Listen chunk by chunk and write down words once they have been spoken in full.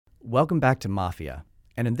Welcome back to Mafia,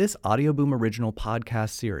 and in this Audio Boom original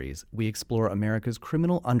podcast series, we explore America's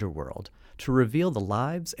criminal underworld to reveal the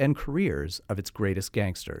lives and careers of its greatest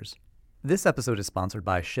gangsters. This episode is sponsored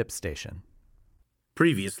by ShipStation.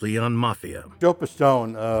 Previously on Mafia. Joe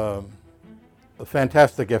Pistone, a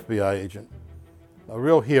fantastic FBI agent, a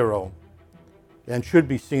real hero, and should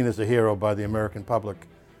be seen as a hero by the American public.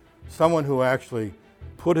 Someone who actually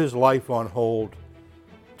put his life on hold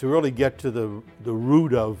to really get to the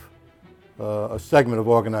root of a segment of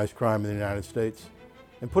organized crime in the United States,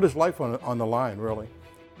 and put his life on the line, really.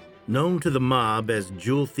 Known to the mob as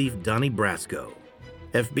jewel thief Donnie Brasco,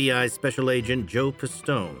 FBI Special Agent Joe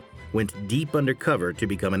Pistone went deep undercover to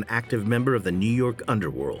become an active member of the New York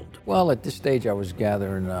underworld. Well, at this stage, I was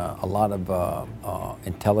gathering a lot of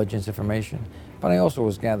intelligence information, but I also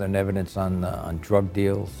was gathering evidence on drug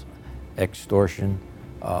deals, extortion,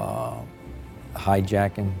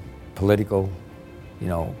 hijacking, political,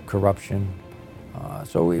 corruption.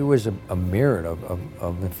 So it was a myriad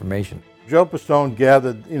of information. Joe Pistone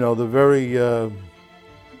gathered, the very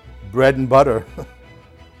bread and butter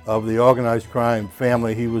of the organized crime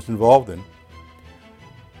family he was involved in.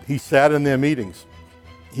 He sat in their meetings.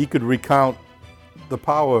 He could recount the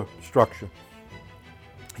power structure.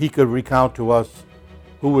 He could recount to us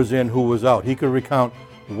who was in, who was out. He could recount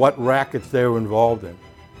what rackets they were involved in.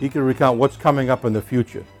 He could recount what's coming up in the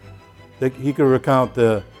future. He could recount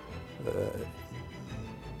the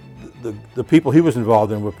people he was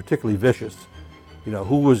involved in were particularly vicious.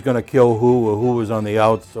 Who was going to kill who, or who was on the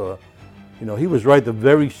outs, or he was right at the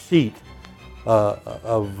very seat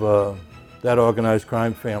of that organized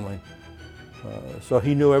crime family. So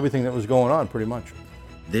he knew everything that was going on, pretty much.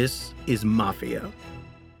 This is Mafia.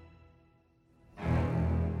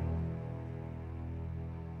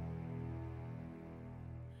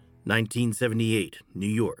 (1978) New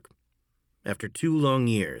York. After 2 long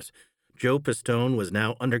years, Joe Pistone was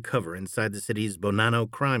now undercover inside the city's Bonanno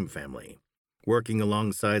crime family, working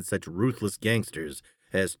alongside such ruthless gangsters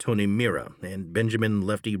as Tony Mira and Benjamin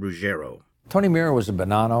Lefty Ruggiero. Tony Mira was a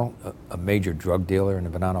Bonanno, a major drug dealer in the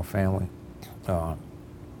Bonanno family.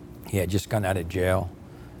 He had just gotten out of jail,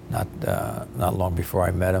 not long before I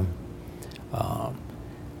met him.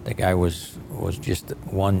 The guy was just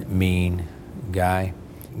one mean guy.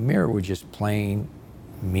 Mira was just plain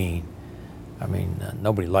mean. I mean,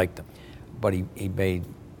 nobody liked him, but he made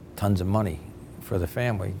tons of money for the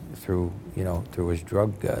family through his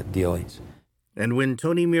drug dealings. And when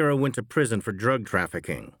Tony Mira went to prison for drug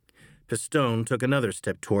trafficking, Pistone took another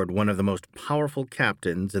step toward one of the most powerful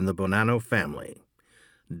captains in the Bonanno family,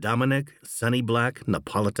 Dominic Sonny Black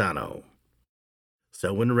Napolitano.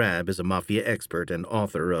 Selwyn Rabb is a mafia expert and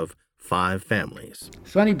author of 5 Families.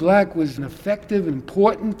 Sonny Black was an effective,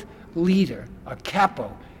 important leader, a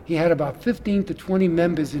capo. He had about 15 to 20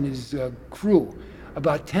 members in his crew,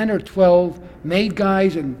 about 10 or 12 made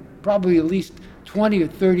guys, and probably at least 20 or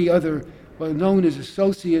 30 other, known as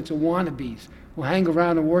associates or wannabes, who hang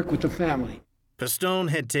around and work with the family. Pistone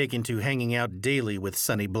had taken to hanging out daily with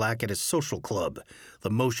Sonny Black at his social club, the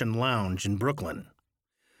Motion Lounge in Brooklyn.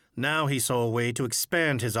 Now he saw a way to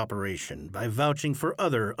expand his operation by vouching for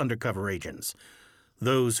other undercover agents,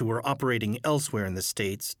 those who were operating elsewhere in the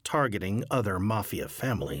States, targeting other mafia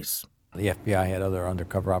families. The FBI had other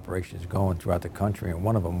undercover operations going throughout the country, and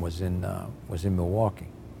one of them was in Milwaukee,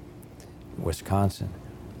 Wisconsin.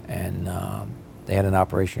 And they had an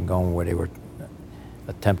operation going where they were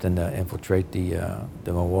attempting to infiltrate the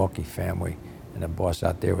Milwaukee family, and the boss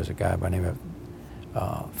out there was a guy by the name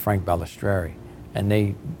of Frank Balistreri. And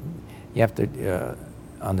you have to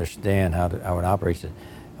understand how it operates.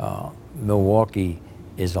 Milwaukee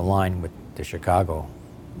is aligned with the Chicago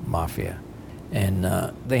mafia, and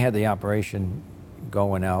they had the operation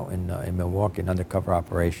going out in Milwaukee, an undercover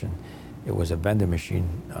operation. It was a vending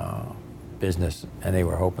machine business, and they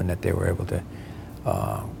were hoping that they were able to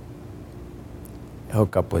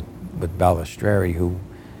hook up with Balistreri, who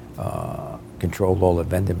controlled all the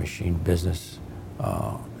vending machine business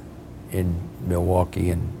in Milwaukee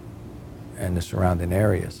and the surrounding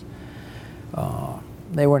areas.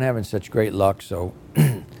 They weren't having such great luck, so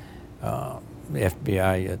the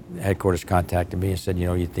FBI headquarters contacted me and said,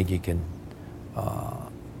 you think you can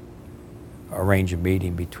arrange a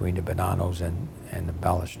meeting between the Bonannos and the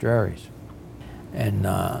Balistreris? And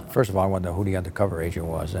first of all, I wanted to know who the undercover agent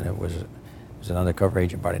was, and it was an undercover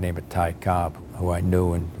agent by the name of Ty Cobb, who I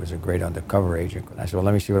knew and was a great undercover agent. I said, well,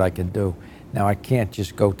 let me see what I can do. Now, I can't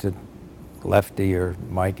just go to Lefty or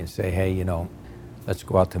Mike and say, hey, let's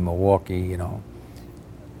go out to Milwaukee,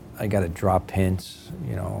 I got to drop hints,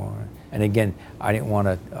 And again, I didn't want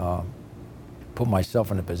to put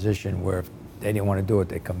myself in a position where they didn't want to do it.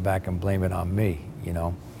 They come back and blame it on me, you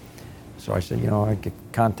know. So I said, you know, I get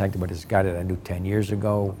contacted with this guy that I knew 10 years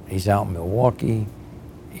ago. He's out in Milwaukee.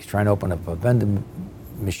 He's trying to open up a vending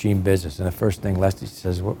machine business. And the first thing Lefty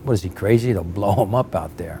says, what is he, crazy? They'll blow him up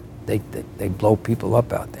out there. They blow people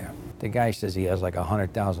up out there. The guy says he has like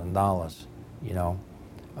 $100,000, you know,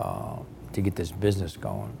 to get this business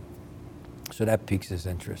going. So that piques his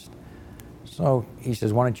interest. So he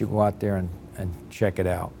says, why don't you go out there and check it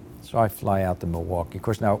out? So I fly out to Milwaukee. Of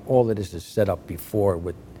course, now all of this is set up before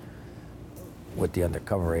with the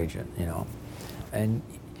undercover agent, you know. And,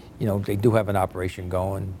 you know, they do have an operation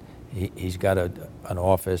going. He's got an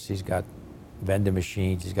office, he's got vending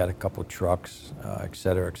machines, he's got a couple trucks, et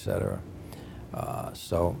cetera, et cetera.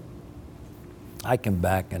 So I come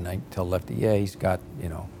back and I tell Lefty, yeah, he's got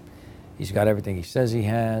everything he says he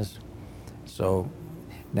has. So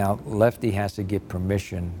now Lefty has to get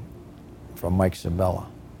permission from Mike Sabella.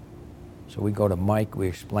 So we go to Mike, we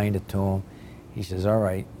explained it to him. He says, all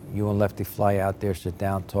right, you and Lefty fly out there, sit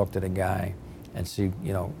down, talk to the guy, and see,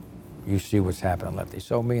 you know, you see what's happening, Lefty.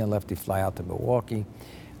 So me and Lefty fly out to Milwaukee.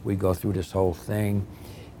 We go through this whole thing,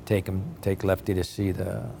 take Lefty to see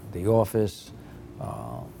the office,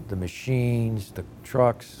 the machines, the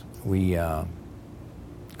trucks. We go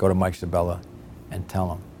to Mike Sabella and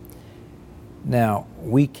tell him. Now,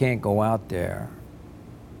 we can't go out there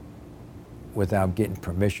without getting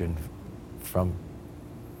permission from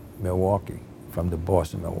Milwaukee, from the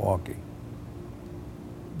boss in Milwaukee,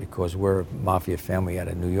 because we're a mafia family out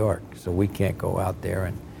of New York, so we can't go out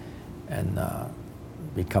there and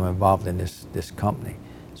become involved in this company.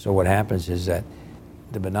 So what happens is that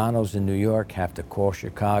the Bonanos in New York have to call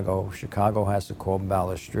Chicago. Chicago has to call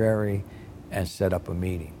Balistreri and set up a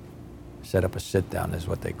meeting, set up a sit-down is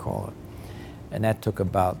what they call it. And that took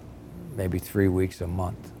about maybe 3 weeks, a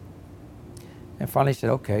month. And finally said,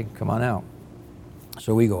 okay, come on out.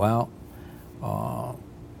 So we go out,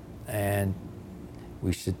 and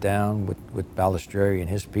we sit down with Balistreri and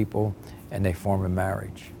his people, and they form a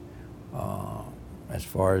marriage. As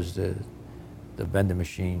far as the vending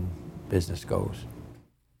machine business goes.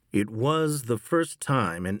 It was the first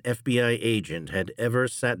time an FBI agent had ever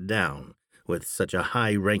sat down with such a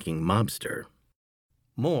high-ranking mobster.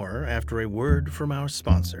 More after a word from our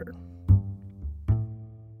sponsor.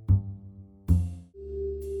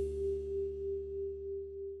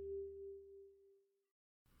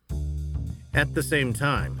 At the same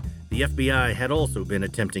time, the FBI had also been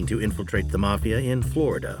attempting to infiltrate the mafia in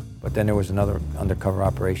Florida. But then there was another undercover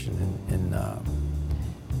operation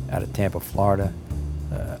out of Tampa, Florida.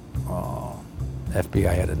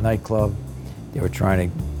 FBI had a nightclub. They were trying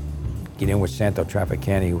to get in with Santo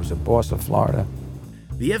Trafficani, who was the boss of Florida.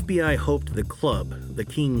 The FBI hoped the club, the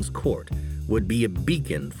King's Court, would be a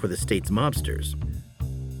beacon for the state's mobsters.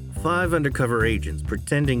 5 undercover agents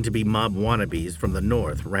pretending to be mob wannabes from the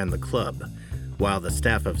north ran the club, while the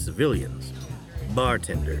staff of civilians,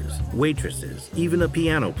 bartenders, waitresses, even a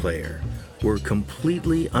piano player, were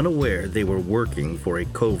completely unaware they were working for a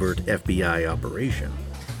covert FBI operation.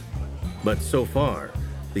 But so far,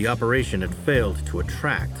 the operation had failed to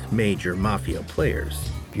attract major mafia players.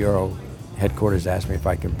 Bureau headquarters asked me if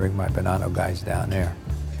I could bring my Bonanno guys down there.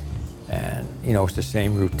 And, you know, it's the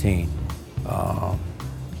same routine. I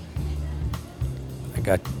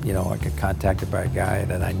got contacted by a guy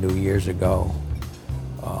that I knew years ago.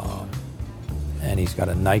 And he's got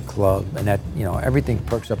a nightclub, and that, you know, everything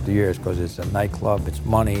perks up the years because it's a nightclub, it's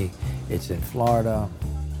money, it's in Florida.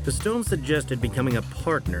 Pistone suggested becoming a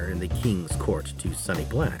partner in the King's Court to Sonny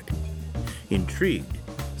Black. Intrigued,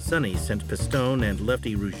 Sonny sent Pistone and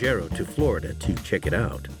Lefty Ruggiero to Florida to check it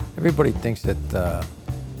out. Everybody thinks that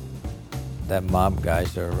that mob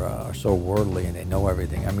guys are so worldly and they know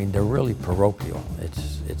everything. I mean, they're really parochial.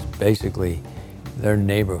 It's basically their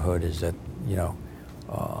neighborhood is that, you know,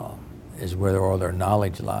 is where all their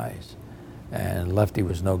knowledge lies. And Lefty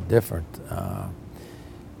was no different.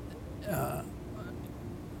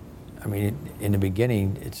 I mean, in the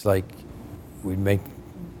beginning, it's like we'd make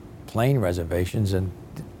plane reservations and,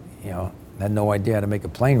 you know, had no idea how to make a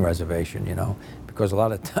plane reservation, you know, because a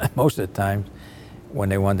lot of time, most of the time, when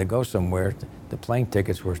they wanted to go somewhere, the plane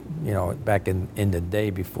tickets were, you know, back in the day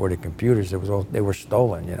before the computers, they were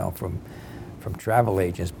stolen, you know, from travel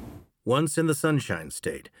agents. Once in the Sunshine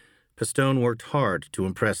State, Pistone worked hard to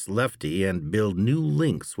impress Lefty and build new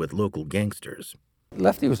links with local gangsters.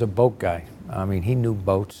 Lefty was a boat guy. I mean, he knew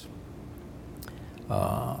boats.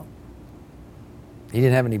 He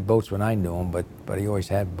didn't have any boats when I knew him, but he always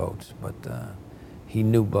had boats. But he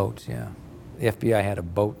knew boats, yeah. The FBI had a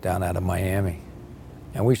boat down out of Miami,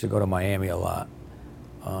 and we used to go to Miami a lot.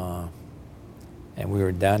 And we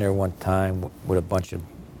were down there one time with a bunch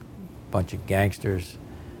of gangsters,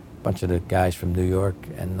 a bunch of the guys from New York,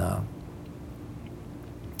 and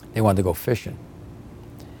they wanted to go fishing.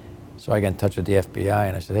 So I got in touch with the FBI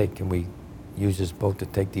and I said, hey, can we use this boat to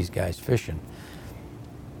take these guys fishing?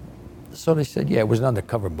 So they said, yeah, it was an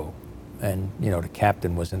undercover boat. And, you know, the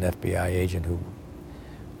captain was an FBI agent who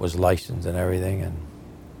was licensed and everything. And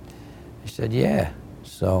they said, yeah.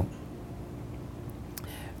 So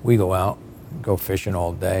we go out, go fishing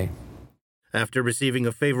all day. After receiving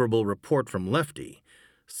a favorable report from Lefty,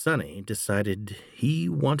 Sonny decided he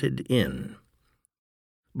wanted in.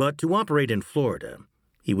 But to operate in Florida,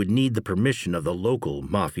 he would need the permission of the local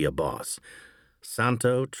mafia boss,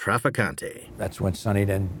 Santo Trafficante. That's when Sonny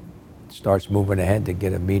then starts moving ahead to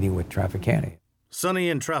get a meeting with Trafficante. Sonny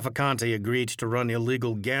and Trafficante agreed to run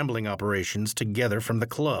illegal gambling operations together from the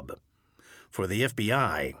club. For the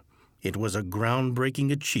FBI, it was a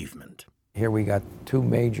groundbreaking achievement. Here we got two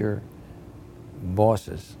major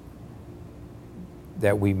bosses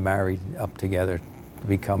that we married up together to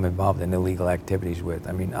become involved in illegal activities with.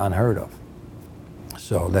 I mean, unheard of.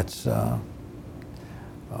 So that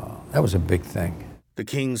was a big thing. The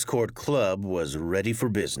King's Court Club was ready for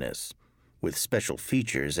business, with special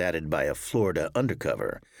features added by a Florida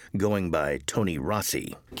undercover going by Tony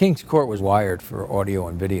Rossi. King's Court was wired for audio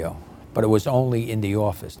and video, but it was only in the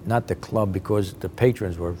office, not the club, because the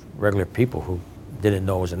patrons were regular people who didn't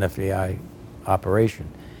know it was an FBI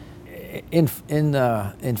operation. In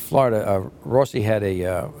Florida, Rossi had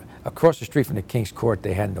across the street from the King's Court,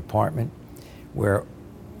 they had an apartment where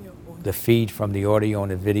the feed from the audio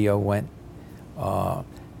and the video went.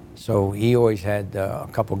 So he always had a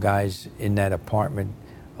couple guys in that apartment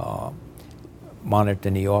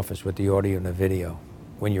monitoring the office with the audio and the video.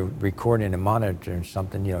 When you're recording and monitoring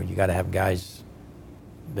something, you know, you got to have guys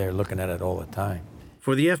there looking at it all the time.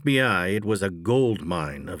 For the FBI, it was a gold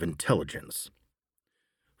mine of intelligence.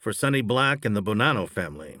 For Sonny Black and the Bonanno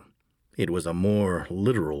family, it was a more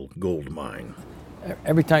literal gold mine.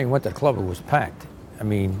 Every time you went to the club, it was packed. I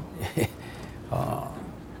mean, it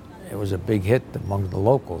was a big hit among the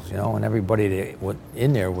locals, you know, and everybody that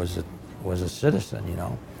in there was a citizen, you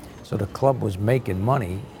know. So the club was making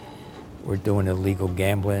money. We're doing illegal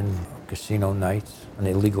gambling, casino nights, and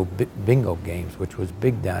illegal bingo games, which was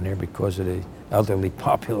big down there because of the elderly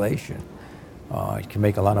population. You can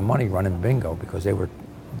make a lot of money running bingo because they were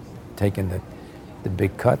taking the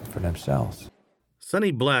big cut for themselves.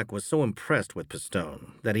 Sonny Black was so impressed with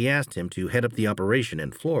Pistone that he asked him to head up the operation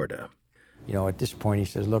in Florida. You know, at this point, he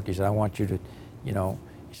says, look, he said, I want you to, you know,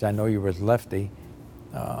 he said, I know you were with Lefty.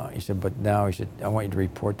 He said, but now, he said, I want you to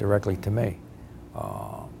report directly to me.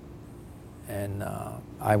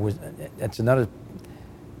 That's another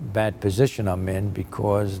bad position I'm in,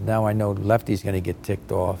 because now I know Lefty's going to get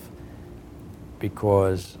ticked off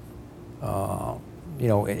because, you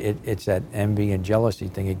know, it's that envy and jealousy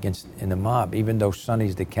thing in the mob. Even though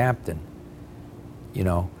Sonny's the captain, you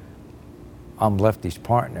know, I'm Lefty's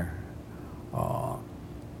partner.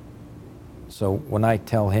 So when I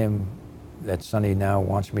tell him that Sonny now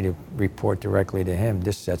wants me to report directly to him,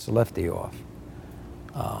 this sets Lefty off.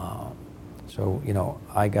 So, you know,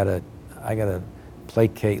 I gotta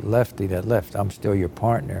placate Lefty that I'm still your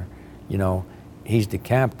partner. You know, he's the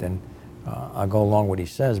captain. I'll go along with what he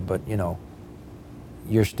says, but, you know,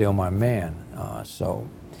 you're still my man. So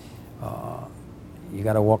you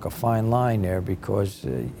got to walk a fine line there, because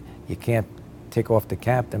you can't tick off the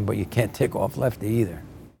captain, but you can't tick off Lefty either.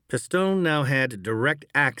 Pistone now had direct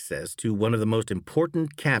access to one of the most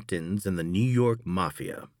important captains in the New York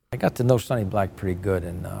Mafia. I got to know Sonny Black pretty good,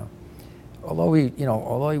 and although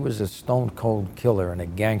he was a stone-cold killer and a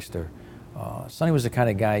gangster, Sonny was the kind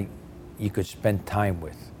of guy you could spend time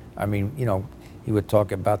with. I mean, you know, he would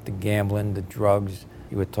talk about the gambling, the drugs.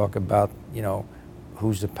 He would talk about, you know,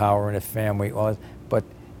 who's the power in the family, all that. But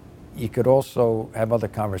you could also have other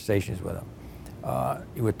conversations with him.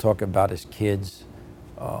 He would talk about his kids.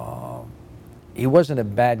 He wasn't a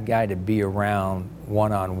bad guy to be around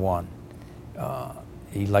one-on-one.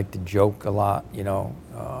 He liked to joke a lot, you know,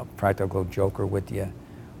 practical joker with you.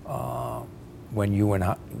 When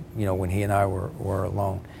when he and I were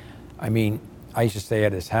alone. I mean, I used to stay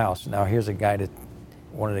at his house. Now here's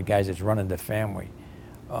one of the guys that's running the family.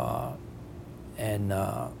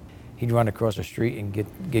 He'd run across the street and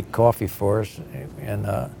get coffee for us and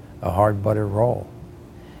a hard buttered roll.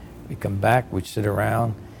 We'd come back, we'd sit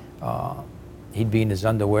around. He'd be in his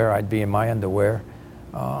underwear, I'd be in my underwear.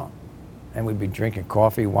 And we'd be drinking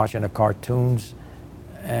coffee, watching the cartoons,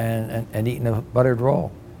 and eating a buttered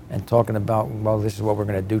roll, and talking about, well, this is what we're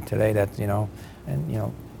going to do today. That's, you know, and, you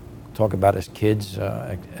know, talk about his kids,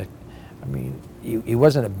 I mean, he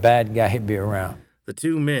wasn't a bad guy to be around. The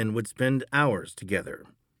two men would spend hours together,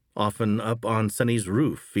 often up on Sonny's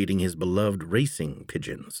roof feeding his beloved racing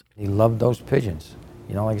pigeons. He loved those pigeons.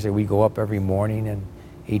 You know, like I said, we go up every morning and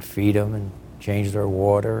he'd feed them and change their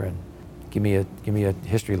water and give me a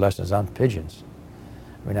history lessons on pigeons.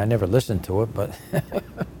 I mean, I never listened to it, but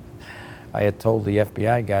I had told the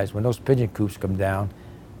FBI guys, when those pigeon coops come down,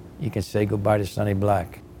 you can say goodbye to Sonny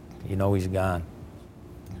Black. You know he's gone.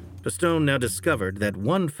 Pistone now discovered that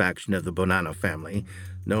one faction of the Bonanno family,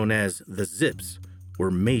 known as the Zips,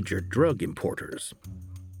 were major drug importers.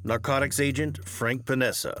 Narcotics agent Frank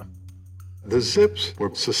Panessa. The Zips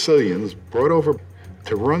were Sicilians brought over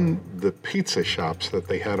to run the pizza shops that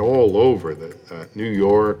they had all over New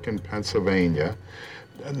York and Pennsylvania,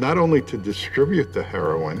 not only to distribute the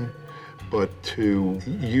heroin, but to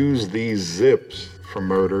use these Zips for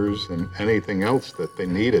murders and anything else that they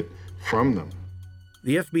needed from them.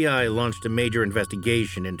 The FBI launched a major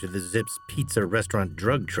investigation into the Zips pizza restaurant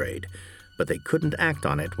drug trade, but they couldn't act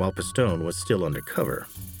on it while Pistone was still undercover.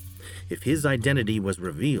 If his identity was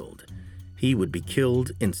revealed, he would be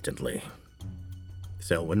killed instantly.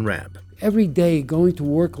 Selwyn Rabb. Every day going to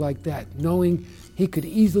work like that, knowing he could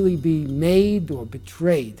easily be made or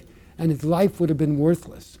betrayed, and his life would have been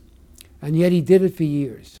worthless. And yet he did it for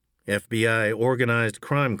years. FBI organized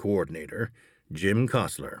crime coordinator Jim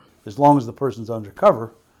Kostler. As long as the person's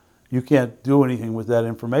undercover, you can't do anything with that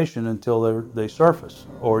information until they surface,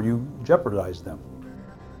 or you jeopardize them.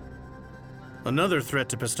 Another threat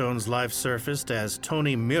to Pistone's life surfaced as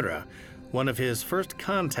Tony Mira, one of his first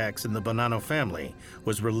contacts in the Bonanno family,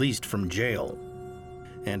 was released from jail.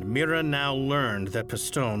 And Mira now learned that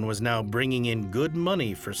Pistone was now bringing in good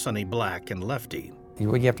money for Sonny Black and Lefty.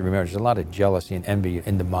 What you have to remember, there's a lot of jealousy and envy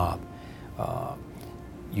in the mob.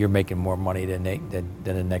 You're making more money than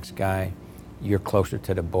the next guy. You're closer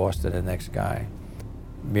to the boss than the next guy.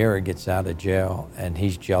 Mira gets out of jail, and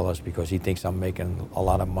he's jealous because he thinks I'm making a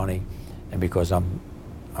lot of money, and because I'm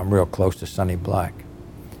real close to Sonny Black.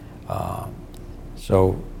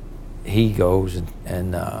 So he goes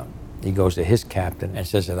and he goes to his captain and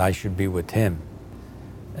says that I should be with him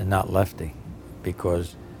and not Lefty,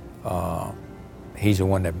 because he's the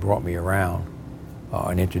one that brought me around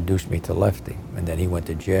and introduced me to Lefty, and then he went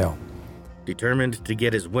to jail. Determined to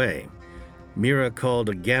get his way, Mira called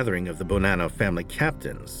a gathering of the Bonanno family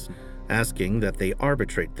captains, asking that they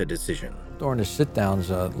arbitrate the decision. During the sit-downs,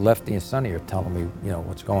 Lefty and Sonny are telling me,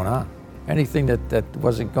 what's going on. Anything that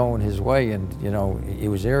wasn't going his way, and, he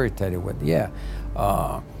was irritated with,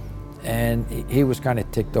 and he was kind of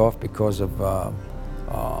ticked off because of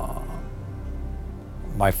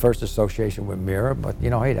my first association with Mira, but,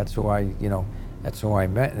 hey, that's who I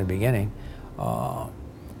met in the beginning.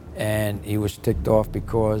 And he was ticked off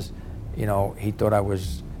because, he thought I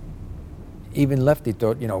was, even Lefty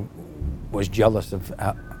thought, was jealous of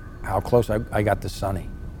how close I got to Sonny,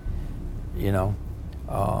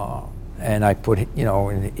 and I put,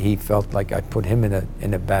 and he felt like I put him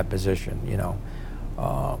in a bad position,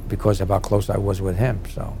 because of how close I was with him.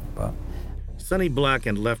 So, but Sonny Black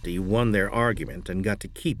and Lefty won their argument and got to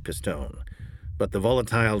keep Pistone, but the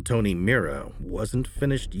volatile Tony Mira wasn't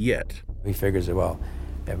finished yet. He figures, well,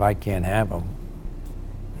 if I can't have him,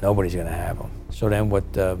 nobody's going to have him. So then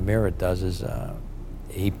what Mira does is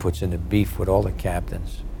he puts in a beef with all the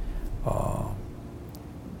captains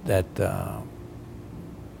that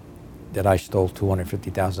I stole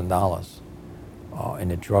 $250,000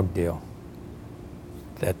 in a drug deal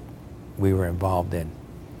that we were involved in.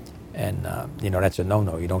 And, that's a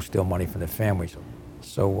no-no. You don't steal money from the family.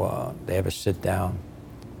 So they have a sit-down,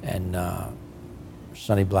 and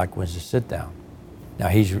Sonny Black wins the sit-down. Now,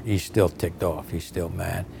 he's still ticked off. He's still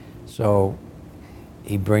mad. So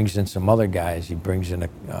he brings in some other guys. He brings in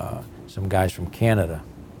some guys from Canada,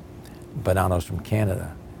 Bonannos from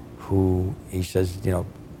Canada, who he says,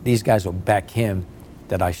 these guys will back him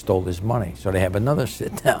that I stole his money. So they have another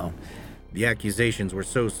sit-down. The accusations were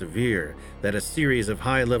so severe that a series of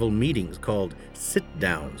high-level meetings called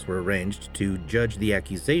sit-downs were arranged to judge the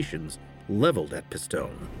accusations leveled at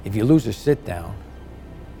Pistone. If you lose a sit-down,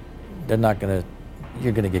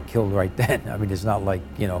 you're going to get killed right then. I mean, it's not like,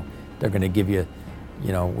 they're going to give you,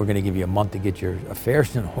 we're going to give you a month to get your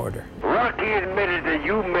affairs in order. Rocky admitted that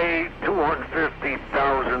you made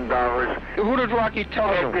 $250,000. Who did Rocky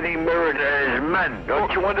tell you? Deputy Merritt and his men.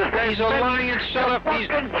 Don't you understand? He's a lying son of... He's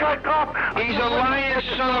a lying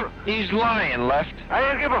son of... He's lying, Left. I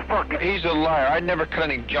don't give a fuck. He's a liar. I'd never cut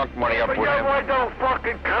any junk money up with him. Why don't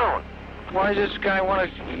fucking count? Why does this guy want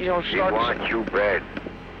to, start... He wants you bad.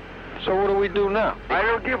 So what do we do now? I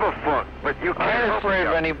don't give a fuck, but you can't I ain't afraid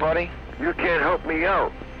of anybody. You can't help me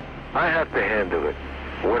out. I have to handle it.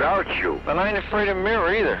 Without you. But I ain't afraid of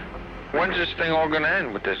Mirror either. When's this thing all gonna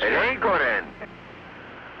end with this It guy? ain't gonna end.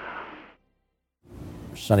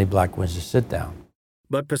 Sonny Black wins the sit-down.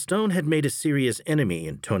 But Pistone had made a serious enemy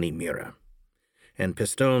in Tony Mira, and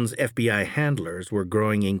Pistone's FBI handlers were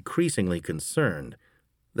growing increasingly concerned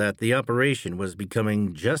that the operation was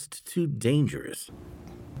becoming just too dangerous.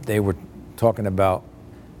 They were talking about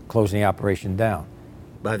closing the operation down.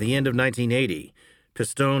 By the end of 1980,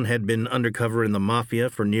 Pistone had been undercover in the mafia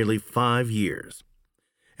for nearly 5 years,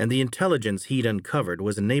 and the intelligence he'd uncovered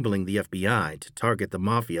was enabling the FBI to target the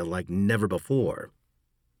mafia like never before.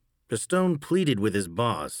 Pistone pleaded with his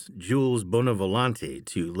boss, Jules Bonavolante,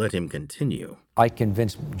 to let him continue. I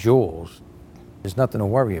convinced Jules, there's nothing to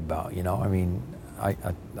worry about, you know. I mean,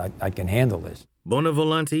 I can handle this.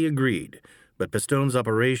 Bonavolante agreed, but Pistone's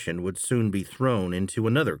operation would soon be thrown into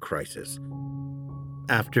another crisis.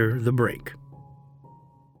 After the break.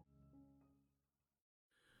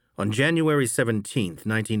 On January 17,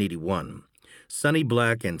 1981, Sonny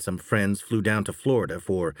Black and some friends flew down to Florida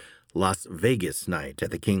for Las Vegas night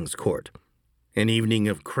at the King's Court, an evening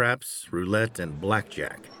of craps, roulette, and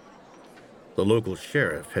blackjack. The local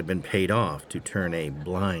sheriff had been paid off to turn a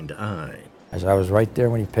blind eye. As I was right there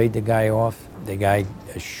when he paid the guy off, the guy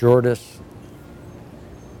assured us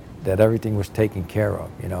that everything was taken care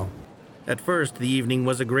of, you know. At first, the evening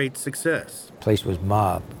was a great success. The place was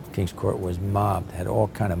mobbed. King's Court was mobbed, had all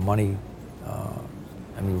kind of money.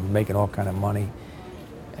 We were making all kind of money.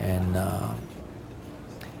 And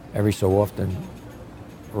every so often,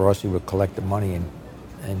 Rossi would collect the money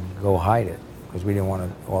and go hide it, because we didn't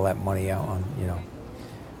want all that money out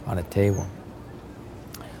on a table.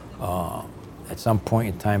 At some point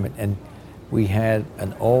in time, and we had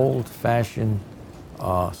an old-fashioned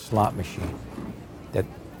slot machine that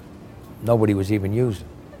nobody was even using.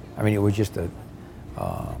 I mean, it was just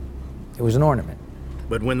it was an ornament.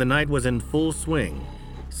 But when the night was in full swing,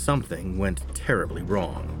 something went terribly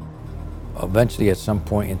wrong. Eventually, at some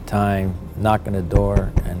point in time, knock on the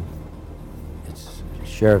door, and it's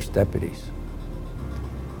sheriff's deputies.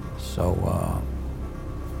 So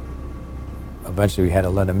eventually we had to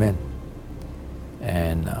let him in.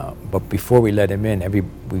 And but before we let him in,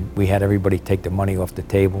 we had everybody take the money off the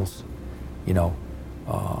tables, you know,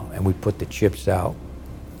 and we put the chips out.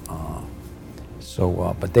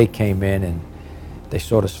 But they came in and they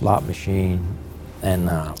saw the slot machine, and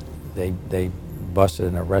they busted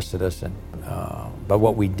and arrested us. And but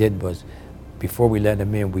what we did was, before we let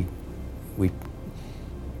them in, we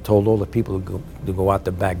told all the people to go out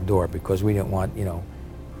the back door, because we didn't want, you know,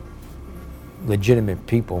 legitimate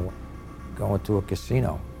people going to a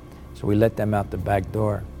casino. So we let them out the back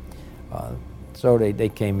door. So they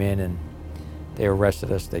came in and they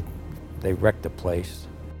arrested us. They wrecked the place.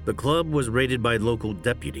 The club was raided by local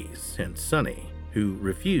deputies, and Sonny, who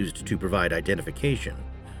refused to provide identification,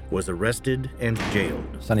 was arrested and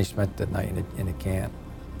jailed. Sonny spent the night in a camp.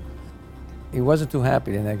 He wasn't too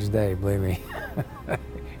happy the next day, believe me.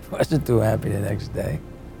 He wasn't too happy the next day.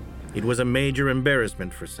 It was a major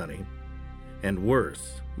embarrassment for Sonny, and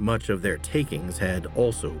worse, much of their takings had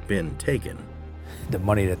also been taken. The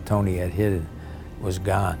money that Tony had hidden was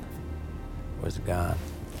gone.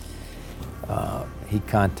 He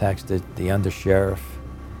contacted the undersheriff,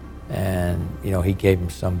 and you know, he gave him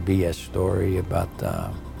some BS story about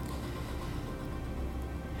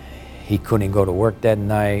he couldn't go to work that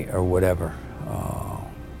night or whatever,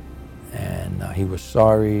 and he was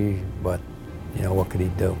sorry, but you know, what could he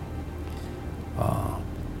do?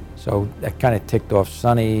 So that kind of ticked off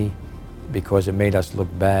Sonny, because it made us look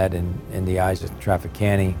bad in the eyes of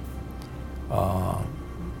Trafficani.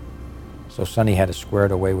 So Sonny had to square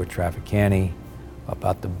it away with Trafficani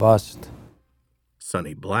about the bust.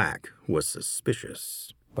 Sonny Black was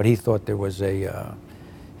suspicious. But he thought there was a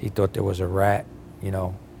rat, you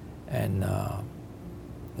know, and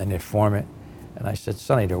an informant. And I said,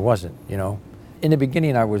 Sonny, there wasn't, you know. In the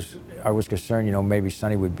beginning, I was concerned, you know, maybe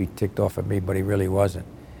Sonny would be ticked off at me, but he really wasn't.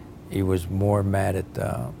 He was more mad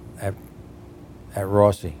at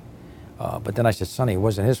Rossi. But then I said, Sonny, it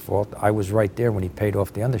wasn't his fault. I was right there when he paid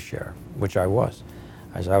off the undersheriff, which I was.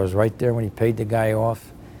 I was right there when he paid the guy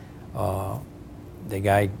off. The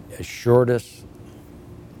guy assured us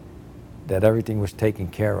that everything was taken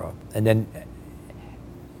care of. And then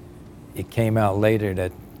it came out later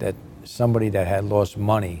that somebody that had lost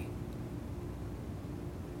money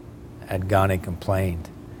had gone and complained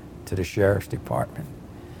to the sheriff's department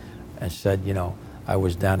and said, you know, I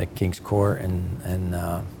was down at King's Court and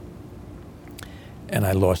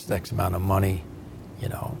I lost X amount of money, you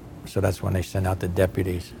know. So that's when they sent out the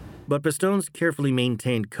deputies. But Pistone's carefully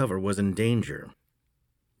maintained cover was in danger.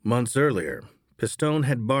 Months earlier, Pistone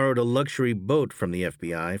had borrowed a luxury boat from the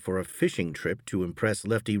FBI for a fishing trip to impress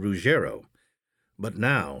Lefty Ruggiero. But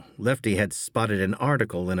now, Lefty had spotted an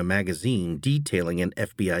article in a magazine detailing an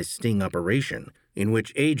FBI sting operation in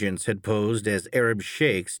which agents had posed as Arab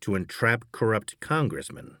sheikhs to entrap corrupt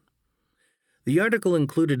congressmen. The article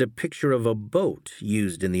included a picture of a boat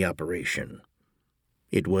used in the operation.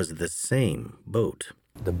 It was the same boat.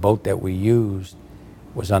 The boat that we used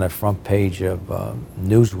was on the front page of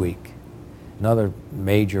Newsweek. Another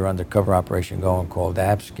major undercover operation going called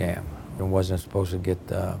Abscam. It wasn't supposed to get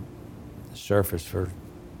the surface for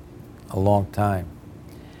a long time.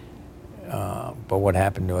 But what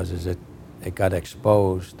happened was it got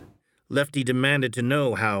exposed. Lefty demanded to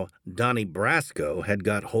know how Donnie Brasco had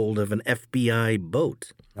got hold of an FBI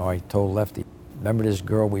boat. I told Lefty, remember this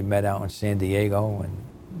girl we met out in San Diego? And,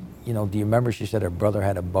 do you remember she said her brother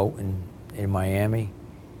had a boat in Miami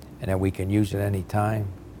and that we can use it any time?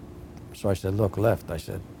 So I said, look, Left, I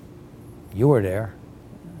said, you were there,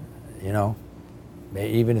 even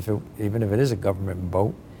if it is a government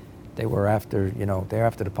boat, they were after, they're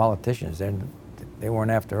after the politicians. They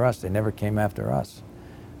weren't after us. They never came after us.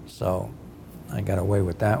 So I got away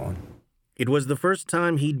with that one. It was the first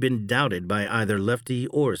time he'd been doubted by either Lefty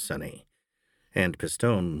or Sonny, and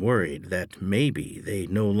Pistone worried that maybe they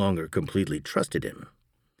no longer completely trusted him.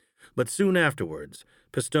 But soon afterwards,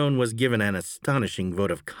 Pistone was given an astonishing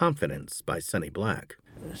vote of confidence by Sonny Black.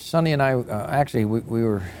 Sonny and I, actually, we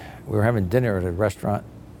were having dinner at a restaurant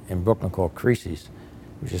in Brooklyn called Creasy's.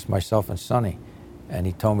 It was just myself and Sonny. And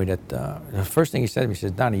he told me that, the first thing he said to me, he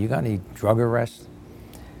says, Donnie, you got any drug arrests?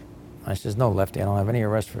 I says, no, Lefty, I don't have any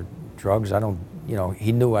arrests for drugs. I don't,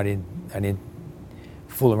 he knew I didn't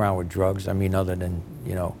fool around with drugs. I mean, other than,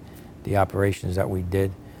 the operations that we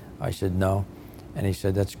did. I said, no. And he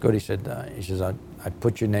said, that's good. He said, I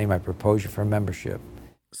put your name, I propose you for membership.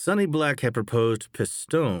 Sonny Black had proposed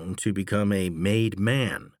Pistone to become a made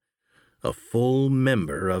man, a full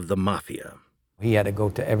member of the mafia. He had to go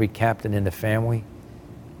to every captain in the family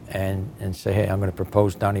and say, hey, I'm going to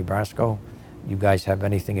propose Donnie Brasco. You guys have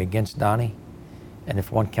anything against Donnie? And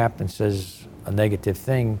if one captain says a negative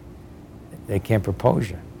thing, they can't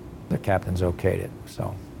propose you. The captain's okayed it,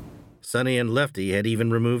 so. Sonny and Lefty had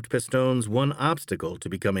even removed Pistone's one obstacle to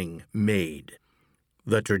becoming made,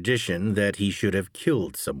 the tradition that he should have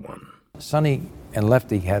killed someone. Sonny and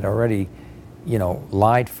Lefty had already,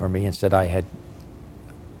 lied for me and said I had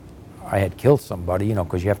killed somebody,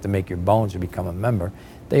 because you have to make your bones to become a member.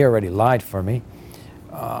 They already lied for me.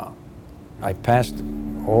 I passed,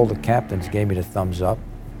 all the captains gave me the thumbs up.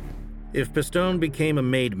 If Pistone became a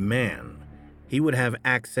made man, he would have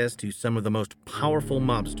access to some of the most powerful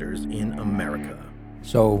mobsters in America.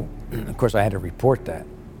 So, of course, I had to report that.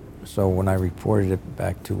 So when I reported it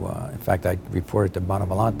back to, in fact, I reported to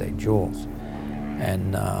Bonavolante, Jules.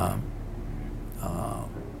 And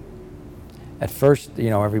at first,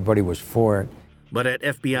 everybody was for it. But at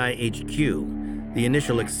FBI HQ, the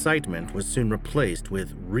initial excitement was soon replaced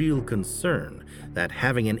with real concern that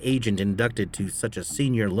having an agent inducted to such a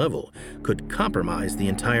senior level could compromise the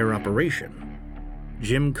entire operation.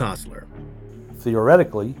 Jim Kosler.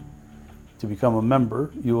 Theoretically, to become a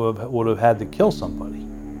member, you would have had to kill somebody.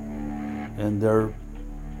 And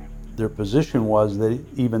their position was that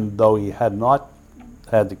even though he had not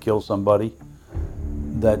had to kill somebody,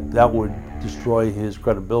 that would destroy his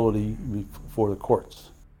credibility before the courts.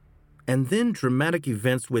 And then dramatic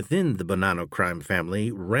events within the Bonanno crime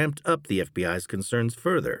family ramped up the FBI's concerns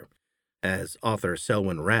further, as author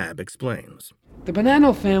Selwyn Rabb explains. The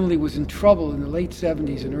Bonanno family was in trouble in the late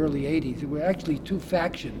 70s and early 80s. There were actually two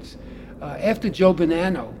factions. After Joe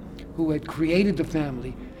Bonanno, who had created the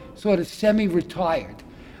family, sort of semi-retired,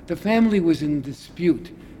 the family was in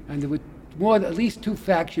dispute, and there were at least two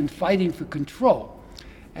factions fighting for control.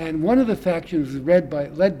 And one of the factions was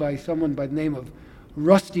led by someone by the name of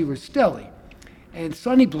Rusty Rastelli, and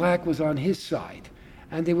Sonny Black was on his side.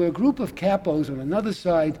 And there were a group of capos on another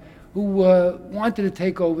side who wanted to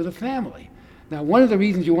take over the family. Now, one of the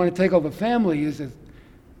reasons you want to take over a family is that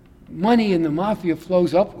money in the mafia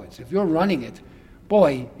flows upwards. If you're running it,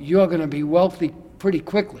 boy, you're going to be wealthy pretty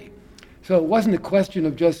quickly. So it wasn't a question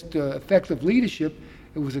of just effective leadership.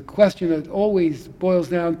 It was a question that always boils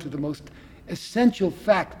down to the most essential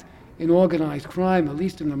fact in organized crime, at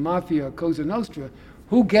least in the mafia or Cosa Nostra: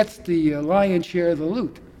 who gets the lion's share of the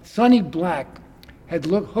loot. Sonny Black had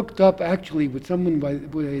hooked up actually with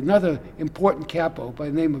with another important capo by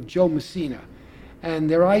the name of Joe Messina. And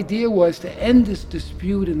their idea was to end this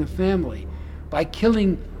dispute in the family by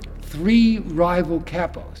killing 3 rival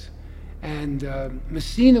capos. And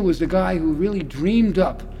Messina was the guy who really dreamed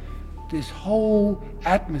up this whole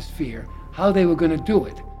atmosphere, how they were going to do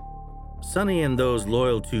it. Sonny and those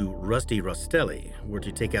loyal to Rusty Rostelli were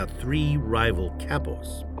to take out 3 rival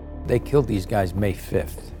capos. They killed these guys May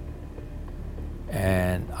 5th.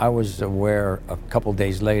 And I was aware a couple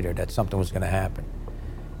days later that something was going to happen.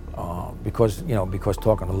 Because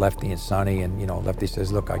talking to Lefty and Sonny, and, Lefty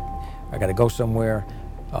says, look, I got to go somewhere.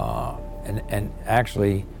 And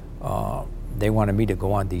actually, they wanted me to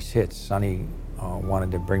go on these hits. Sonny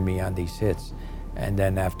wanted to bring me on these hits. And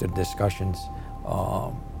then after discussions,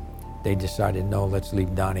 they decided, no, let's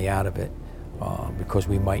leave Donnie out of it because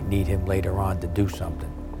we might need him later on to do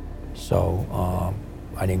something. So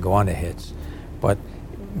I didn't go on the hits. But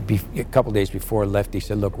a couple days before Lefty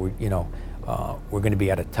said, look, we're going to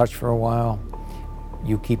be out of touch for a while.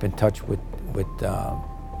 You keep in touch with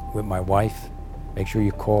my wife. Make sure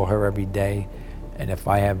you call her every day. And if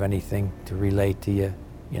I have anything to relay to you,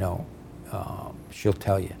 she'll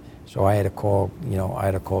tell you. So I had to call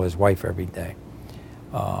his wife every day.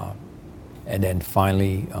 And then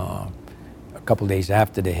finally, a couple days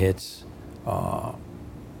after the hits,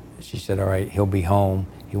 she said, all right, he'll be home.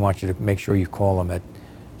 He wants you to make sure you call him at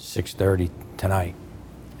 6:30 tonight.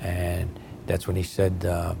 And that's when he said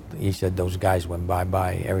those guys went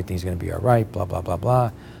bye-bye, everything's going to be all right, blah, blah, blah,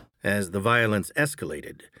 blah. As the violence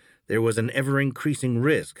escalated, there was an ever-increasing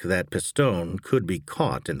risk that Pistone could be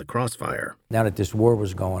caught in the crossfire. Now that this war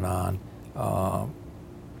was going on,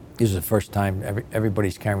 this is the first time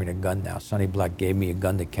everybody's carrying a gun now. Sonny Black gave me a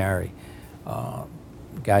gun to carry.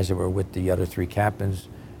 Guys that were with the other 3 captains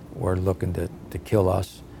were looking to kill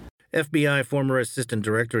us. FBI former Assistant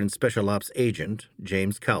Director and Special Ops Agent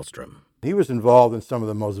James Kallstrom. He was involved in some of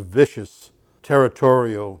the most vicious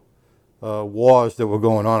territorial wars that were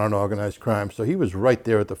going on organized crime, so he was right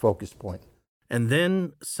there at the focus point. And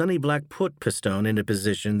then Sonny Black put Pistone in a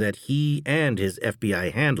position that he and his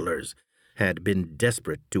FBI handlers had been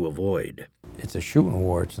desperate to avoid. It's a shooting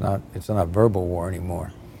war. It's not a verbal war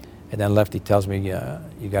anymore. And then Lefty tells me,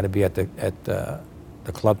 you got to be at the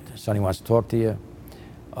club. Sonny wants to talk to you.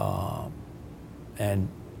 And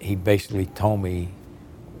he basically told me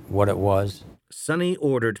what it was. Sonny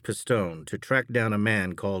ordered Pistone to track down a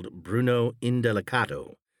man called Bruno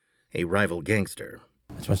Indelicato, a rival gangster.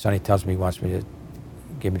 That's when Sonny tells me he wants me to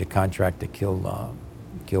give me the contract to kill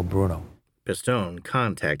Bruno. Pistone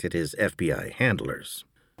contacted his FBI handlers.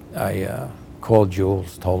 I called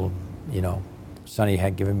Jules, told him, Sonny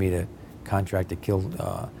had given me the contract to kill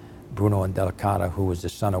Bruno Indelicato, who was the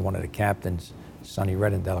son of one of the captains, Sonny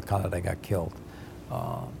Red Indelicato, that got killed.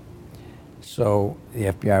 So the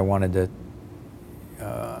FBI wanted to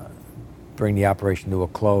bring the operation to a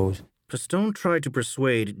close. Pistone tried to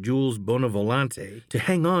persuade Jules Bonavolante to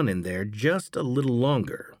hang on in there just a little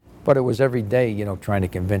longer. But it was every day, trying to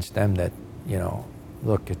convince them that,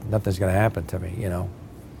 look, nothing's going to happen to me,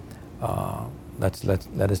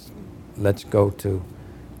 Let's go to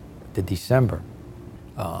December.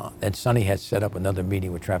 And Sonny had set up another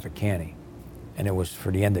meeting with Trafficani, and it was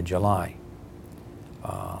for the end of July.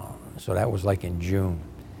 So that was like in June.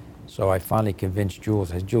 So I finally convinced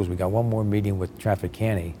Jules. I said, Jules, we got one more meeting with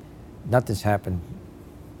Trafficani. Nothing's happened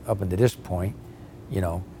up until this point.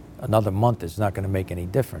 Another month is not going to make any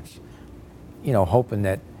difference. Hoping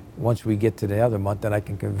that once we get to the other month that I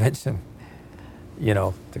can convince him,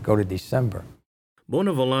 to go to December.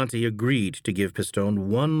 Bonavolante agreed to give Pistone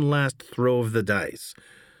one last throw of the dice.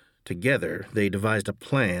 Together, they devised a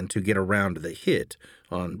plan to get around the hit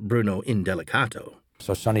on Bruno Indelicato.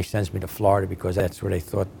 So Sonny sends me to Florida because that's where they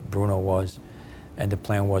thought Bruno was. And the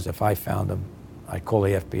plan was if I found him, I'd call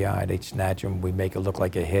the FBI, they'd snatch him, we'd make it look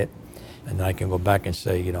like a hit, and then I can go back and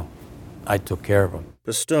say, I took care of him.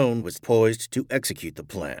 Pistone was poised to execute the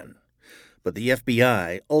plan, but the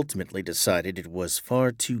FBI ultimately decided it was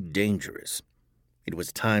far too dangerous. It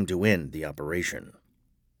was time to end the operation.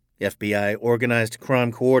 FBI Organized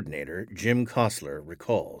Crime Coordinator Jim Kostler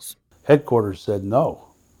recalls. Headquarters said no,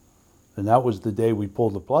 and that was the day we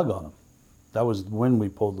pulled the plug on him. That was when we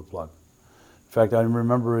pulled the plug. In fact, I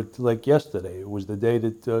remember it like yesterday. It was the day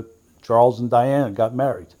that Charles and Diana got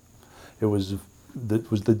married. It was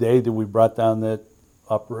the day that we brought down that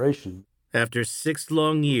operation. After 6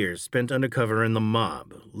 long years spent undercover in the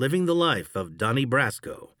mob, living the life of Donnie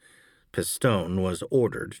Brasco, Pistone was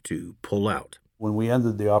ordered to pull out. When we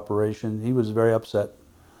ended the operation, he was very upset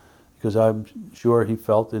because I'm sure he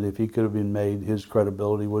felt that if he could have been made, his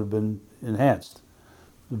credibility would have been enhanced.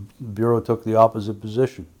 The Bureau took the opposite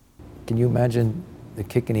position. Can you imagine the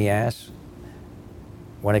kick in the ass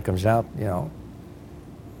when it comes out,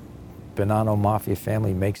 Bonanno Mafia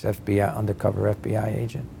family makes undercover FBI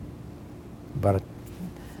agent? But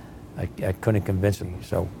I couldn't convince him,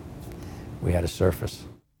 so we had a surface.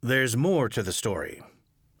 There's more to the story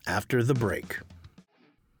after the break.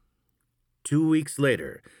 2 weeks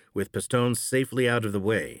later, with Pistone safely out of the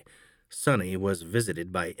way, Sonny was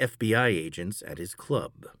visited by FBI agents at his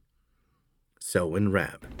club. Selwyn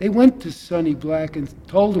Rabb. They went to Sonny Black and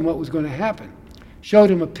told him what was going to happen.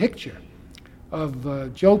 Showed him a picture of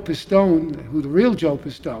Joe Pistone, who the real Joe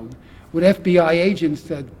Pistone, with FBI agents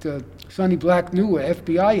that Sonny Black knew were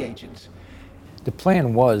FBI agents. The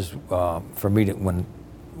plan was for me to,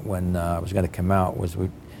 when I was going to come out, was they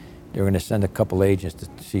were going to send a couple agents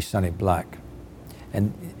to see Sonny Black,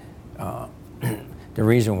 and the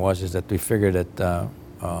reason is that we figured that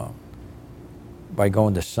by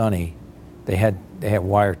going to Sonny, they had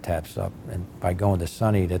wiretaps up, and by going to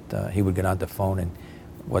Sonny, that he would get on the phone and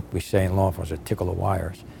what we say in law enforcement, tickle the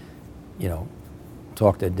wires,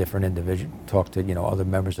 talk to different individuals, talk to other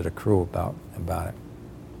members of the crew about it.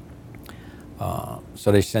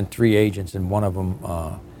 So they sent 3 agents, and one of them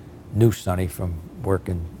knew Sonny from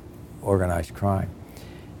working organized crime.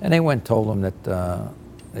 And they went and told him that,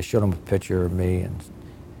 they showed him a picture of me, and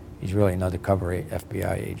he's really an undercover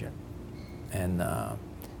FBI agent. And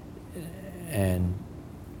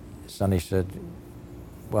Sonny said,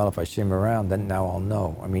 well, if I see him around, then now I'll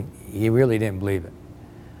know. I mean, he really didn't believe it.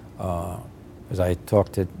 Because I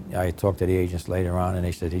talked to the agents later on, and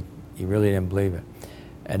they said he really didn't believe it.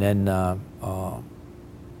 And then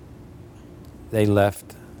they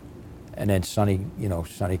left, and then Sonny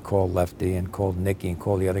called Lefty and called Nicky and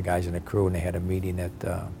called the other guys in the crew, and they had a meeting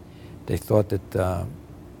that they thought that the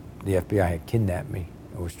FBI had kidnapped me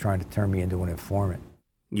and was trying to turn me into an informant.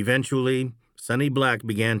 Eventually, Sonny Black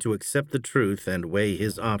began to accept the truth and weigh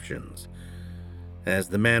his options. As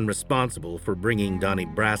the man responsible for bringing Donnie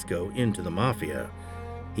Brasco into the mafia,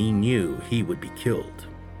 he knew he would be killed.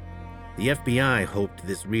 The FBI hoped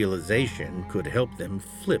this realization could help them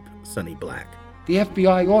flip Sonny Black. The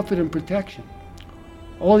FBI offered him protection.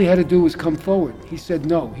 All he had to do was come forward. He said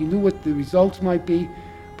no. He knew what the results might be,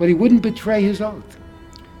 but he wouldn't betray his oath.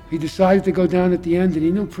 He decided to go down at the end, and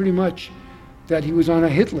he knew pretty much that he was on a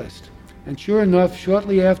hit list. And sure enough,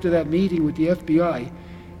 shortly after that meeting with the FBI,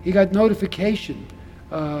 he got notification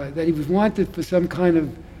that he was wanted for some kind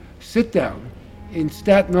of sit-down in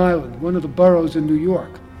Staten Island, one of the boroughs in New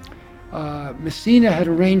York. Messina had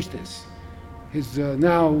arranged this, his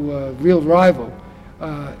now real rival.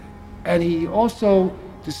 And he also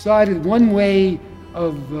decided one way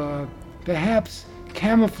of perhaps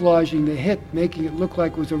camouflaging the hit, making it look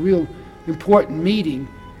like it was a real important meeting.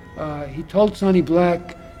 He told Sonny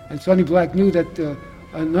Black, and Sonny Black knew that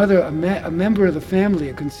a member of the family,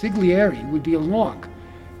 a consigliere, would be along.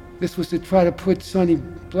 This was to try to put Sonny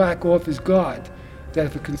Black off his guard, that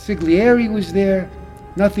if a consigliere was there,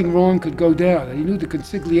 nothing wrong could go down. And he knew the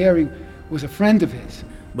consigliere was a friend of his.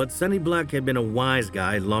 But Sonny Black had been a wise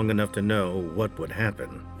guy long enough to know what would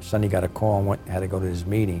happen. Sonny got a call and had to go to this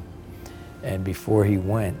meeting. And before he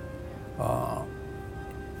went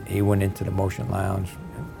into the Motion Lounge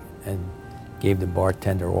and gave the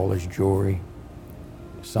bartender all his jewelry,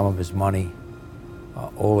 some of his money,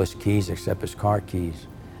 all his keys except his car keys,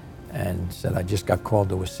 and said, I just got called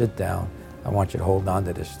to a sit-down. I want you to hold on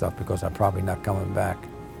to this stuff because I'm probably not coming back.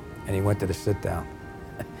 And he went to the sit-down.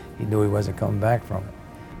 He knew he wasn't coming back from it.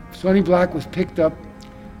 Sonny Black was picked up,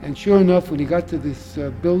 and sure enough, when he got to this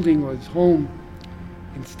building or his home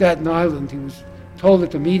in Staten Island, he was told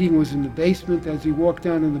that the meeting was in the basement. As he walked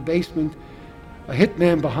down in the basement, a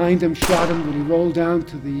hitman behind him shot him. When he rolled down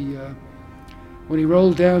to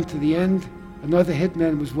the end, another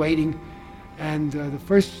hitman was waiting, and the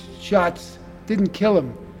first shots didn't kill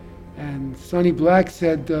him. And Sonny Black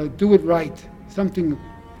said, do it right, something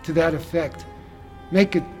to that effect.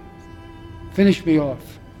 Make it, finish me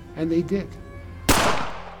off. And they did.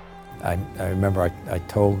 I remember I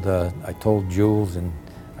told Jules, and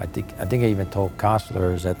I think I even told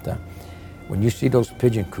Kostler, is that when you see those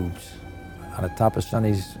pigeon coops on the top of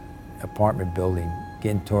Sonny's apartment building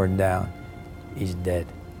getting torn down, he's dead.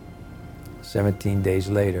 17 days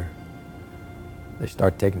later, they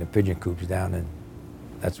start taking the pigeon coops down, and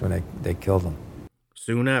that's when they killed him.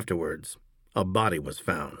 Soon afterwards, a body was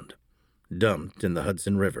found, dumped in the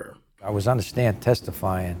Hudson River. I was on the stand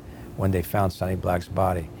testifying when they found Sonny Black's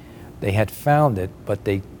body. They had found it, but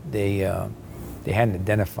they hadn't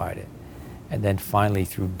identified it. And then finally,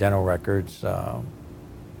 through dental records,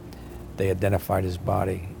 they identified his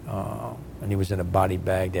body. And he was in a body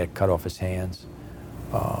bag. They had cut off his hands.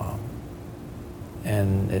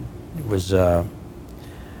 And it was, I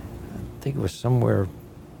think it was somewhere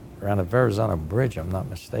around the Verrazano Bridge, I'm not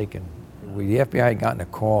mistaken. The FBI had gotten a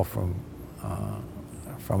call from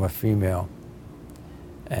a female,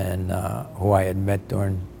 and who I had met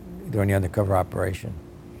during the undercover operation.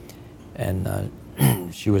 And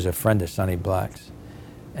she was a friend of Sonny Black's.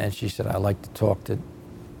 And she said, I'd like to talk to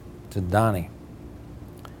Donnie.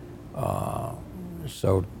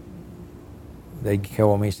 So they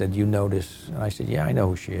called me, said, you know this? And I said, yeah, I know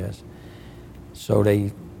who she is. So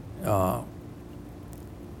they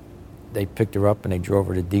picked her up and they drove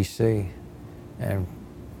her to D.C. and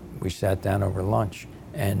we sat down over lunch.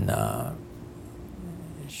 And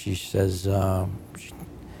she says,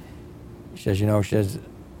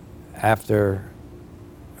 after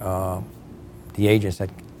the agents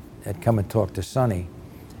had come and talked to Sonny,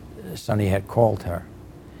 Sonny had called her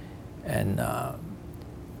and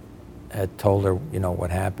had told her,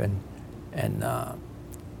 what happened. And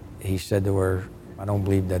he said to her, I don't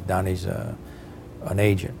believe that Donnie's an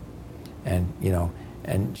agent. And,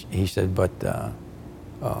 and he said, but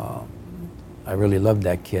I really love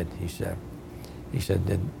that kid, he said. He said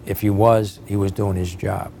that if he was doing his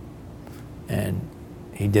job. And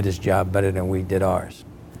he did his job better than we did ours.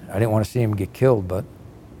 I didn't want to see him get killed, but,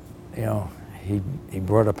 he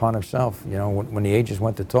brought it upon himself. When the agents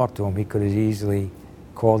went to talk to him, he could have easily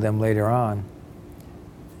called them later on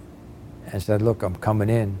and said, look, I'm coming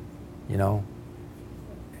in,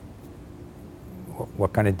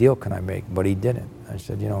 what kind of deal can I make? But he didn't. I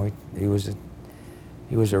said, he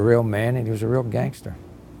was a real man and he was a real gangster.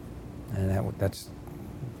 And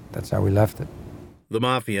that's how we left it. The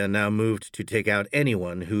Mafia now moved to take out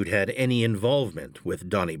anyone who'd had any involvement with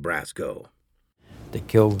Donnie Brasco. They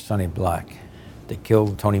killed Sonny Black. They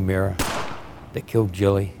killed Tony Mira. They killed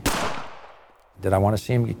Jilly. Did I want to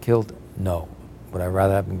see him get killed? No. Would I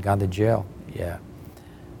rather have him gone to jail? Yeah.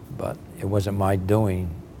 But it wasn't my doing,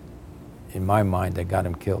 in my mind, that got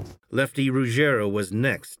him killed. Lefty Ruggiero was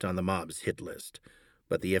next on the mob's hit list,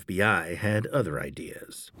 but the FBI had other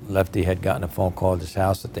ideas. Lefty had gotten a phone call at his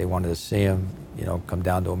house that they wanted to see him, come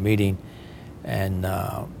down to a meeting. And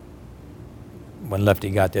when Lefty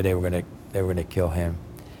got there, they were going to kill him.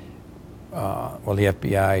 Well, the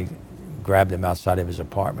FBI grabbed him outside of his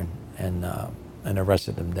apartment and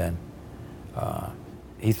arrested him then.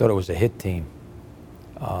 He thought it was a hit team,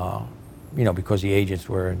 because the agents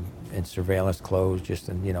were in surveillance clothes, just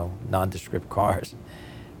in, nondescript cars.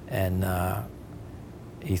 And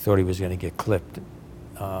he thought he was going to get clipped.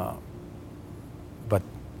 But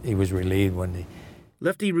he was relieved when the...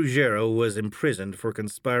 Lefty Ruggiero was imprisoned for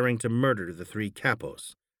conspiring to murder the three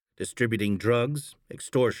capos, distributing drugs,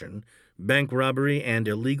 extortion, bank robbery, and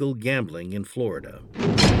illegal gambling in Florida.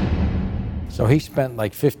 So he spent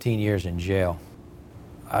like 15 years in jail.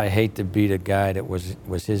 I hate to be the guy that was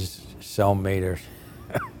his cellmate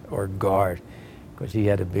or guard, because he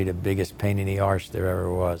had to be the biggest pain in the arse there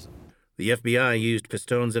ever was. The FBI used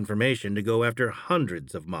Pistone's information to go after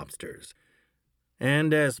hundreds of mobsters.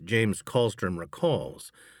 And as James Kallstrom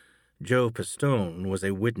recalls, Joe Pistone was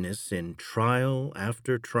a witness in trial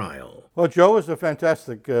after trial. Well, Joe was a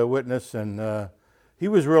fantastic witness, and he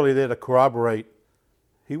was really there to corroborate.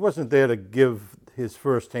 He wasn't there to give his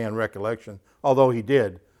first-hand recollection, although he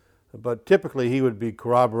did. But typically he would be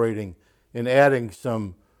corroborating and adding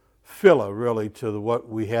some filler, really, to what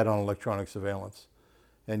we had on electronic surveillance,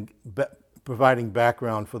 and providing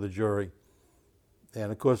background for the jury.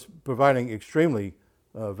 And, of course, providing extremely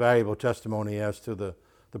valuable testimony as to the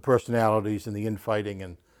personalities and the infighting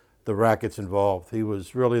and the rackets involved. He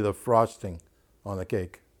was really the frosting on the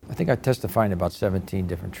cake. I think I testified in about 17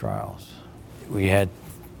 different trials. We had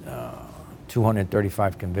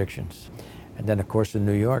 235 convictions. And then, of course, in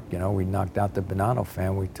New York, we knocked out the Bonanno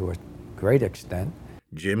family to a great extent.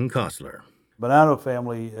 Jim Kostler. Bonanno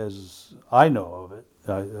family, as I know of it,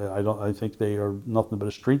 I think they are nothing but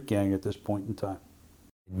a street gang at this point in time.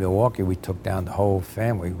 In Milwaukee, we took down the whole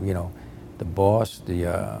family. The boss, the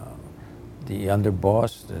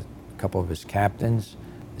underboss, a couple of his captains.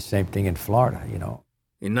 The same thing in Florida. In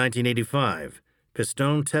 1985,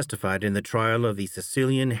 Pistone testified in the trial of the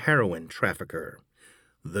Sicilian heroin trafficker,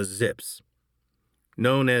 the Zips.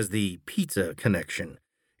 Known as the Pizza Connection,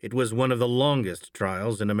 it was one of the longest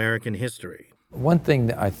trials in American history. One thing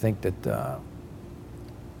that I think that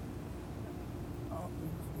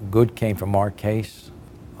good came from our case,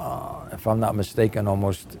 if I'm not mistaken,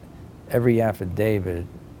 almost every affidavit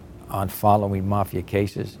on following mafia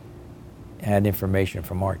cases had information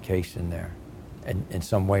from our case in there, in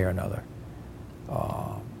some way or another.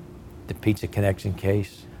 The Pizza Connection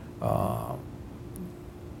case,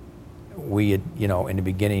 we had, in the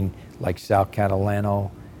beginning, like Sal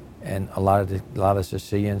Catalano and a lot of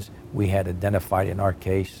Sicilians, we had identified in our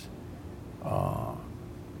case.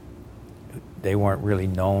 They weren't really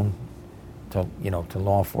known to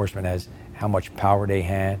law enforcement as how much power they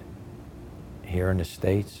had here in the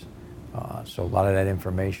States. So a lot of that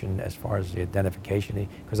information as far as the identification,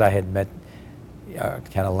 because I had met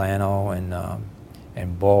Catalano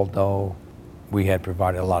and Baldo. We had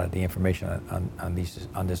provided a lot of the information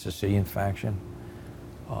on the Sicilian faction.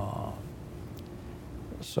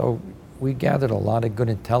 So we gathered a lot of good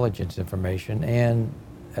intelligence information and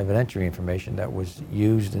evidentiary information that was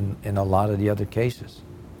used in a lot of the other cases.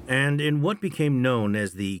 And in what became known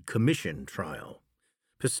as the Commission trial,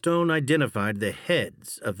 Pistone identified the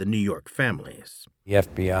heads of the New York families. The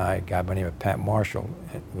FBI, a guy by the name of Pat Marshall,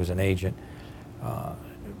 who was an agent,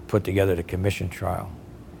 put together the Commission trial,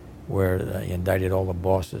 where he indicted all the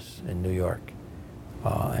bosses in New York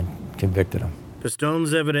and convicted them.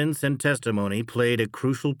 Pistone's evidence and testimony played a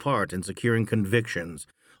crucial part in securing convictions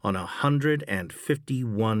on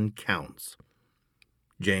 151 counts.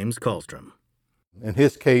 James Kallstrom. In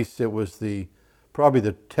his case, it was probably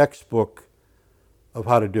the textbook of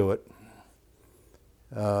how to do it.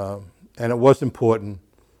 And it was important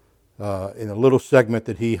in a little segment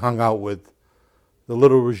that he hung out with, the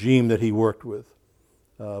little regime that he worked with.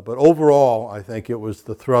 But overall, I think it was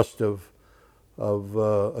the thrust of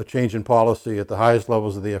a change in policy at the highest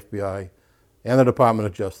levels of the FBI and the Department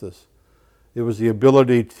of Justice. It was the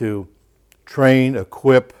ability to train,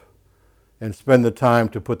 equip, and spend the time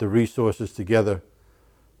to put the resources together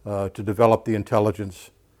to develop the intelligence,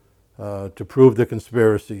 to prove the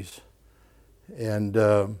conspiracies. And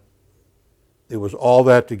it was all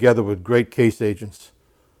that together with great case agents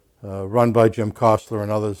run by Jim Kostler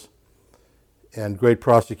and others, and great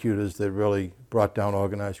prosecutors that really brought down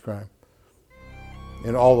organized crime.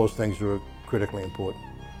 And all those things were critically important.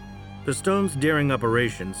 Pistone's daring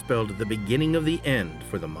operation spelled the beginning of the end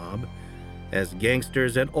for the mob, as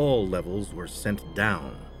gangsters at all levels were sent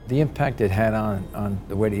down. The impact it had on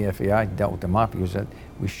the way the FBI dealt with the mafia was that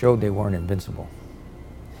we showed they weren't invincible.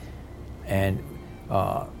 And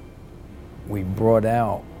we brought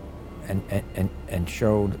out and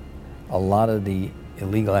showed a lot of the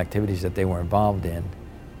illegal activities that they were involved in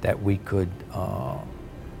that we could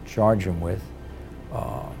charge them with,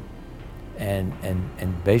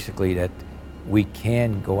 and basically that we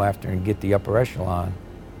can go after and get the upper echelon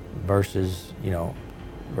versus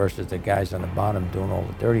the guys on the bottom doing all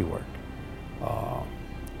the dirty work.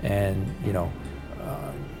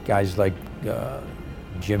 Guys like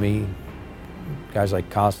Jimmy, guys like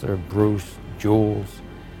Kostler, Bruce, Jules,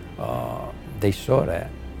 they saw that,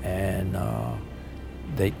 and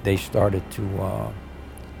they started to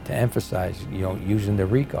emphasize, using the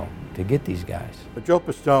RICO to get these guys. But Joe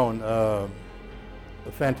Pistone, a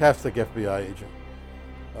fantastic FBI agent,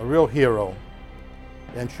 a real hero,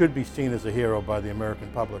 and should be seen as a hero by the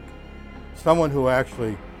American public. Someone who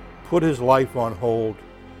actually put his life on hold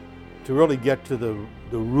to really get to the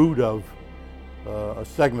root of a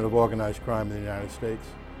segment of organized crime in the United States,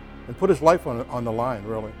 and put his life on the line,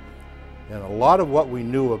 really. And a lot of what we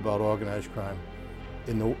knew about organized crime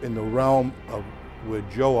in the realm of where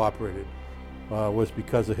Joe operated was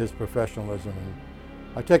because of his professionalism. And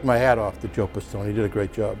I take my hat off to Joe Pistone. He did a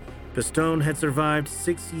great job. Pistone had survived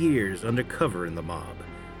 6 years undercover in the mob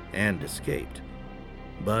and escaped.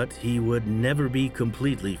 But he would never be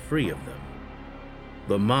completely free of them.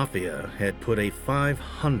 The mafia had put a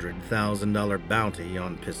 $500,000 bounty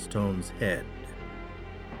on Pistone's head.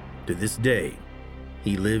 To this day,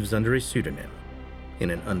 he lives under a pseudonym in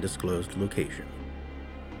an undisclosed location.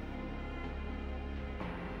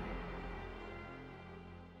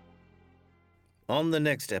 On the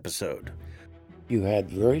next episode, you had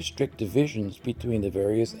very strict divisions between the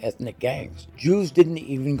various ethnic gangs. Jews didn't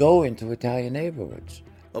even go into Italian neighborhoods.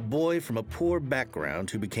 a boy from a poor background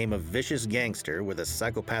who became a vicious gangster with a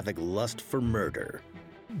psychopathic lust for murder.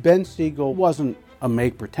 Ben Siegel wasn't a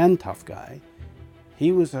make-pretend tough guy.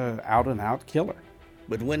 He was an out-and-out killer.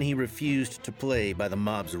 But when he refused to play by the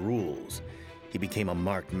mob's rules, he became a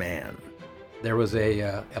marked man. There was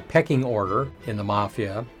a pecking order in the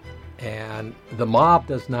mafia, and the mob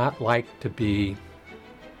does not like to be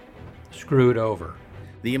screwed over.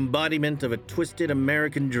 The embodiment of a twisted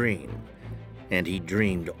American dream, and he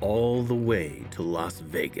dreamed all the way to Las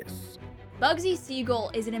Vegas. Bugsy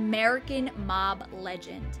Siegel is an American mob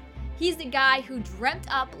legend. He's the guy who dreamt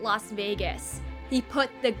up Las Vegas. He put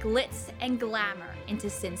the glitz and glamour into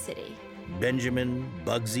Sin City. Benjamin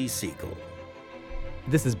Bugsy Siegel.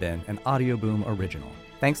 This has been an Audio Boom original.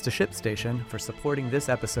 Thanks to ShipStation for supporting this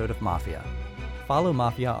episode of Mafia. Follow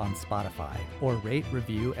Mafia on Spotify, or rate,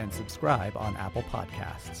 review, and subscribe on Apple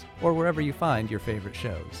Podcasts, or wherever you find your favorite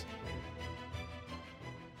shows.